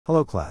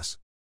Hello class.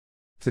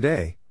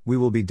 Today, we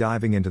will be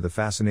diving into the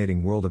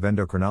fascinating world of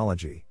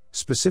endocrinology,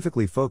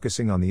 specifically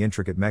focusing on the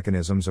intricate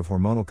mechanisms of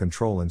hormonal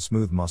control in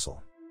smooth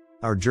muscle.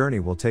 Our journey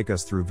will take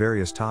us through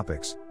various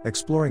topics,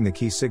 exploring the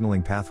key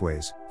signaling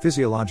pathways,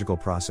 physiological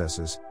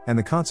processes, and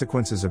the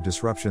consequences of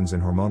disruptions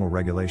in hormonal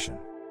regulation.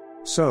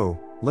 So,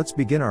 let's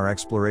begin our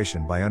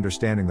exploration by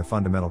understanding the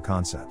fundamental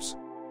concepts.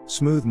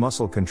 Smooth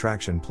muscle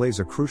contraction plays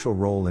a crucial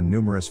role in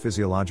numerous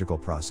physiological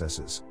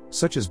processes,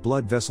 such as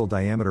blood vessel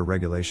diameter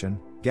regulation,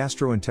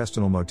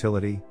 gastrointestinal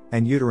motility,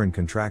 and uterine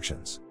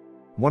contractions.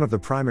 One of the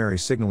primary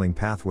signaling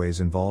pathways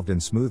involved in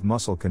smooth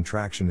muscle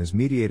contraction is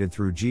mediated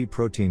through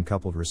G-protein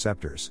coupled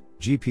receptors,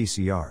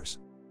 GPCRs.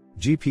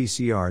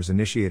 GPCRs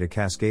initiate a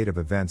cascade of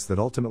events that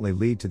ultimately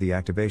lead to the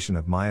activation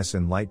of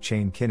myosin light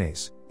chain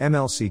kinase,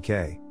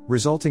 MLCK,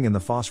 resulting in the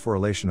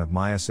phosphorylation of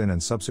myosin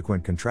and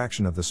subsequent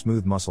contraction of the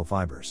smooth muscle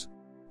fibers.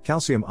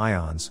 Calcium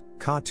ions,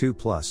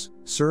 Ca2+,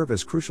 serve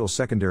as crucial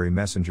secondary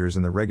messengers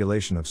in the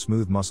regulation of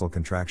smooth muscle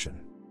contraction.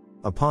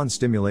 Upon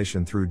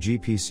stimulation through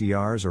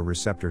GPCRs or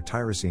receptor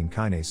tyrosine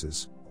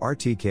kinases,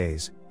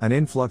 RTKs, an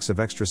influx of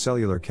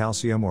extracellular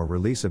calcium or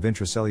release of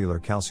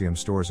intracellular calcium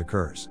stores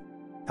occurs.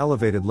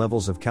 Elevated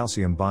levels of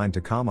calcium bind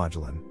to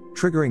calmodulin,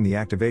 triggering the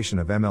activation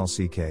of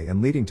MLCK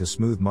and leading to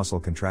smooth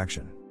muscle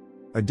contraction.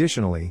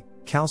 Additionally,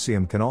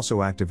 calcium can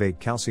also activate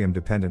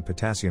calcium-dependent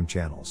potassium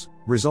channels,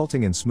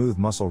 resulting in smooth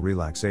muscle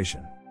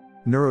relaxation.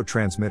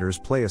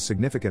 Neurotransmitters play a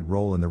significant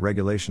role in the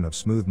regulation of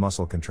smooth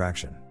muscle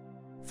contraction.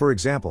 For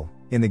example,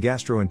 in the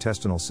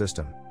gastrointestinal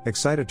system,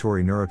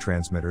 excitatory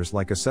neurotransmitters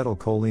like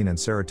acetylcholine and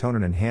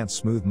serotonin enhance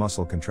smooth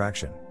muscle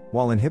contraction,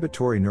 while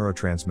inhibitory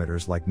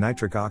neurotransmitters like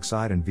nitric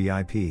oxide and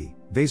VIP,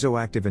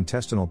 vasoactive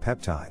intestinal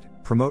peptide,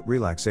 promote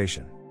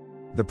relaxation.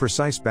 The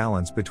precise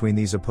balance between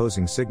these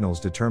opposing signals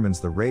determines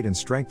the rate and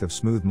strength of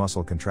smooth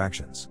muscle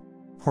contractions.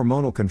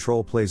 Hormonal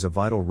control plays a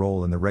vital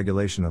role in the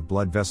regulation of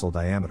blood vessel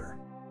diameter.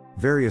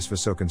 Various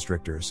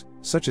vasoconstrictors,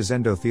 such as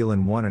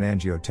endothelin-1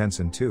 and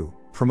angiotensin-2,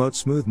 promote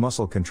smooth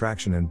muscle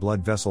contraction in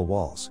blood vessel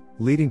walls,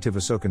 leading to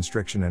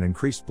vasoconstriction and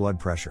increased blood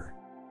pressure.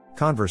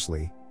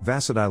 Conversely,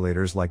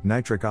 vasodilators like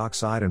nitric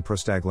oxide and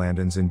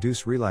prostaglandins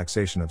induce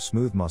relaxation of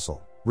smooth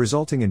muscle,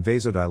 resulting in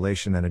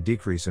vasodilation and a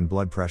decrease in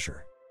blood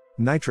pressure.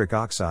 Nitric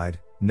oxide,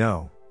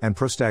 NO, and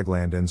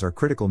prostaglandins are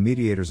critical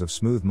mediators of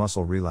smooth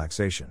muscle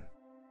relaxation.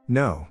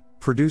 NO,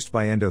 produced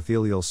by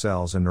endothelial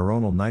cells and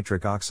neuronal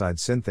nitric oxide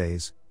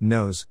synthase,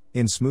 NOS,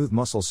 in smooth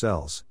muscle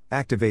cells,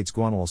 activates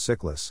guanylyl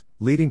cyclase,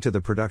 leading to the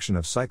production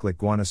of cyclic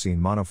guanosine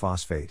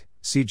monophosphate,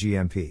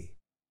 CGMP.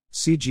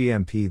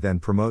 CGMP then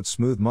promotes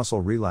smooth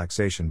muscle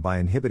relaxation by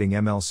inhibiting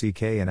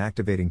MLCK and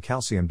activating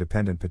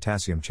calcium-dependent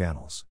potassium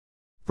channels.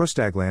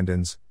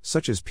 Prostaglandins,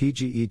 such as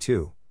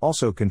PGE2,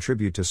 also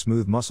contribute to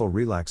smooth muscle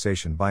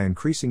relaxation by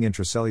increasing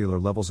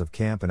intracellular levels of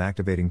CAMP and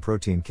activating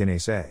protein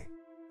kinase A.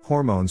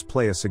 Hormones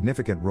play a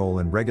significant role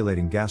in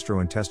regulating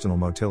gastrointestinal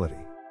motility.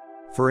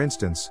 For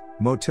instance,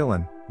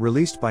 motilin,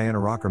 released by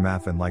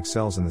enterochromafin-like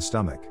cells in the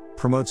stomach,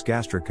 promotes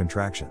gastric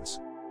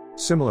contractions.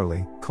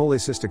 Similarly,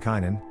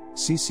 cholecystokinin,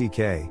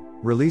 CCK,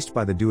 released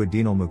by the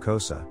duodenal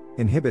mucosa,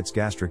 inhibits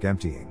gastric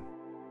emptying.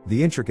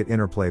 The intricate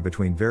interplay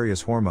between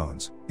various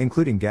hormones,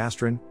 including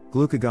gastrin,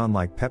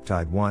 glucagon-like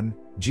peptide 1,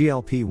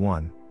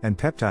 GLP-1, and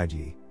peptide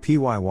E,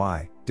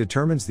 PYY,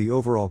 determines the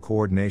overall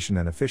coordination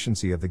and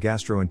efficiency of the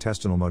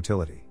gastrointestinal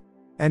motility.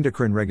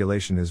 Endocrine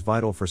regulation is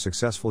vital for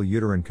successful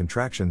uterine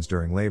contractions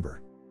during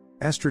labor.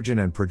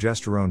 Estrogen and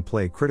progesterone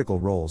play critical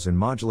roles in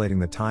modulating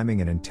the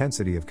timing and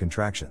intensity of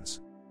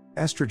contractions.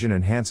 Estrogen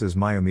enhances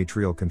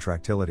myometrial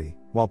contractility,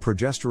 while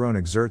progesterone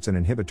exerts an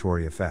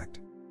inhibitory effect.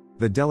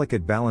 The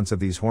delicate balance of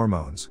these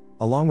hormones,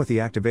 along with the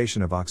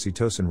activation of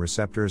oxytocin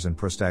receptors and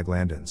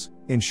prostaglandins,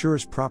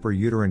 ensures proper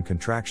uterine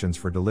contractions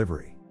for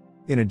delivery.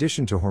 In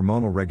addition to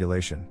hormonal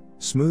regulation,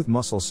 smooth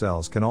muscle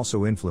cells can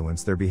also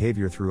influence their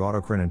behavior through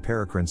autocrine and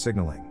paracrine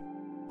signaling.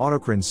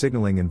 Autocrine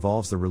signaling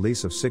involves the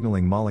release of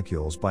signaling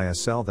molecules by a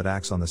cell that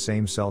acts on the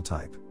same cell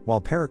type, while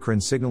paracrine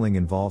signaling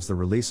involves the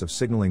release of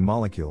signaling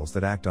molecules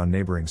that act on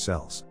neighboring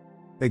cells.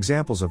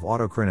 Examples of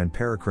autocrine and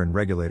paracrine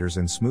regulators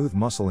in smooth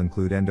muscle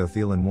include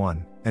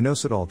endothelin-1,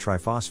 inositol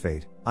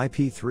triphosphate,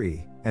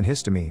 IP3, and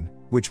histamine,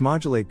 which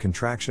modulate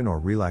contraction or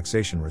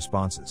relaxation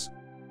responses.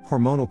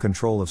 Hormonal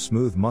control of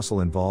smooth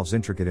muscle involves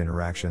intricate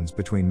interactions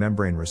between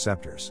membrane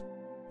receptors.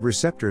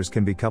 Receptors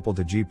can be coupled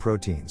to G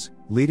proteins,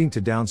 leading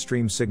to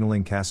downstream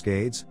signaling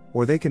cascades,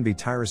 or they can be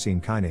tyrosine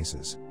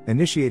kinases,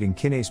 initiating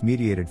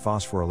kinase-mediated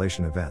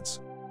phosphorylation events.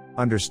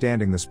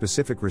 Understanding the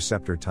specific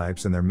receptor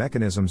types and their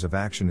mechanisms of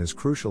action is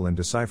crucial in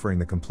deciphering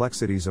the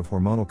complexities of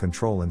hormonal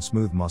control in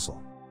smooth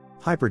muscle.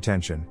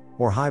 Hypertension,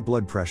 or high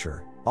blood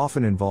pressure,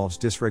 often involves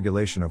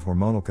dysregulation of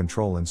hormonal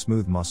control in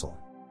smooth muscle.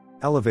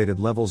 Elevated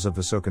levels of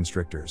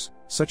vasoconstrictors,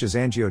 such as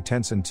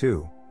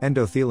angiotensin-2,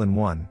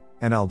 endothelin-1,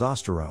 and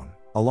aldosterone,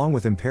 along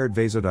with impaired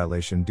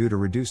vasodilation due to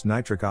reduced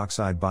nitric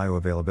oxide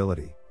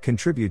bioavailability,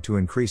 contribute to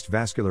increased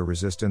vascular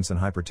resistance and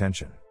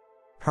hypertension.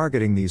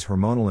 Targeting these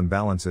hormonal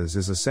imbalances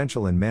is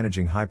essential in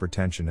managing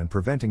hypertension and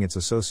preventing its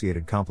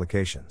associated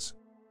complications.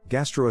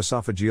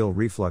 Gastroesophageal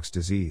reflux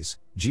disease,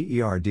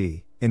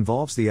 GERD,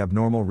 involves the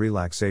abnormal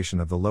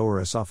relaxation of the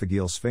lower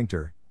esophageal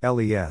sphincter,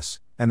 LES,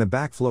 and the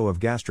backflow of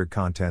gastric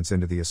contents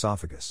into the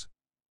esophagus.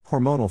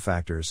 Hormonal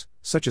factors,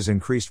 such as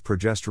increased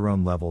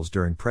progesterone levels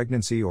during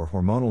pregnancy or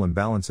hormonal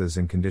imbalances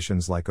in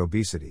conditions like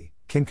obesity,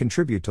 can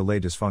contribute to LE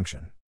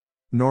dysfunction.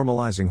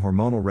 Normalizing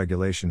hormonal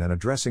regulation and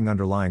addressing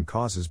underlying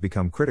causes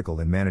become critical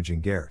in managing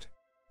GERD.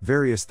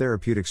 Various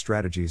therapeutic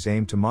strategies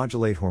aim to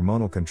modulate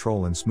hormonal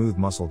control in smooth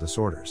muscle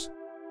disorders.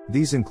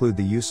 These include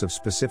the use of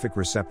specific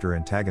receptor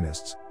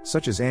antagonists,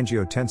 such as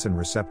angiotensin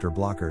receptor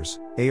blockers,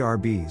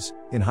 ARBs,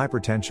 in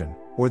hypertension,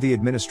 or the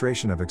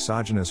administration of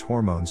exogenous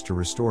hormones to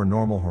restore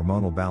normal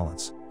hormonal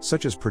balance,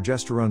 such as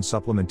progesterone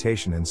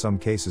supplementation in some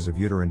cases of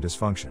uterine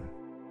dysfunction.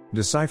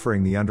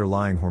 Deciphering the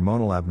underlying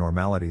hormonal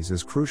abnormalities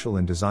is crucial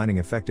in designing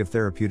effective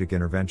therapeutic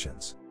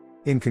interventions.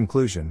 In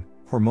conclusion,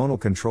 hormonal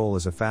control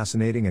is a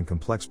fascinating and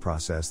complex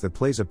process that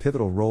plays a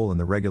pivotal role in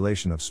the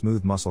regulation of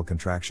smooth muscle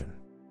contraction.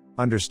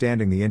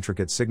 Understanding the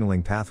intricate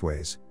signaling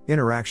pathways,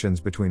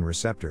 interactions between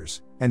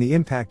receptors, and the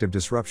impact of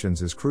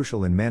disruptions is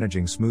crucial in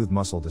managing smooth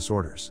muscle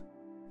disorders.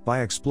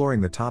 By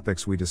exploring the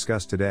topics we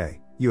discussed today,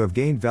 you have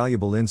gained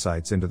valuable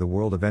insights into the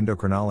world of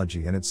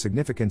endocrinology and its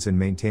significance in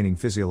maintaining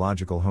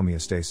physiological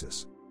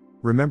homeostasis.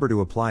 Remember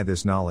to apply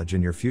this knowledge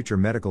in your future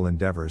medical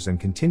endeavors and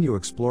continue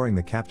exploring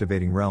the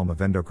captivating realm of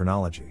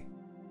endocrinology.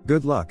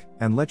 Good luck,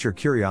 and let your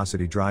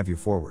curiosity drive you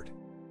forward.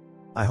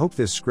 I hope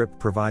this script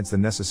provides the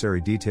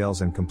necessary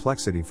details and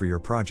complexity for your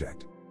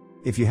project.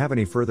 If you have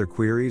any further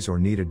queries or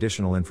need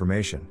additional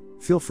information,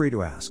 feel free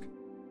to ask.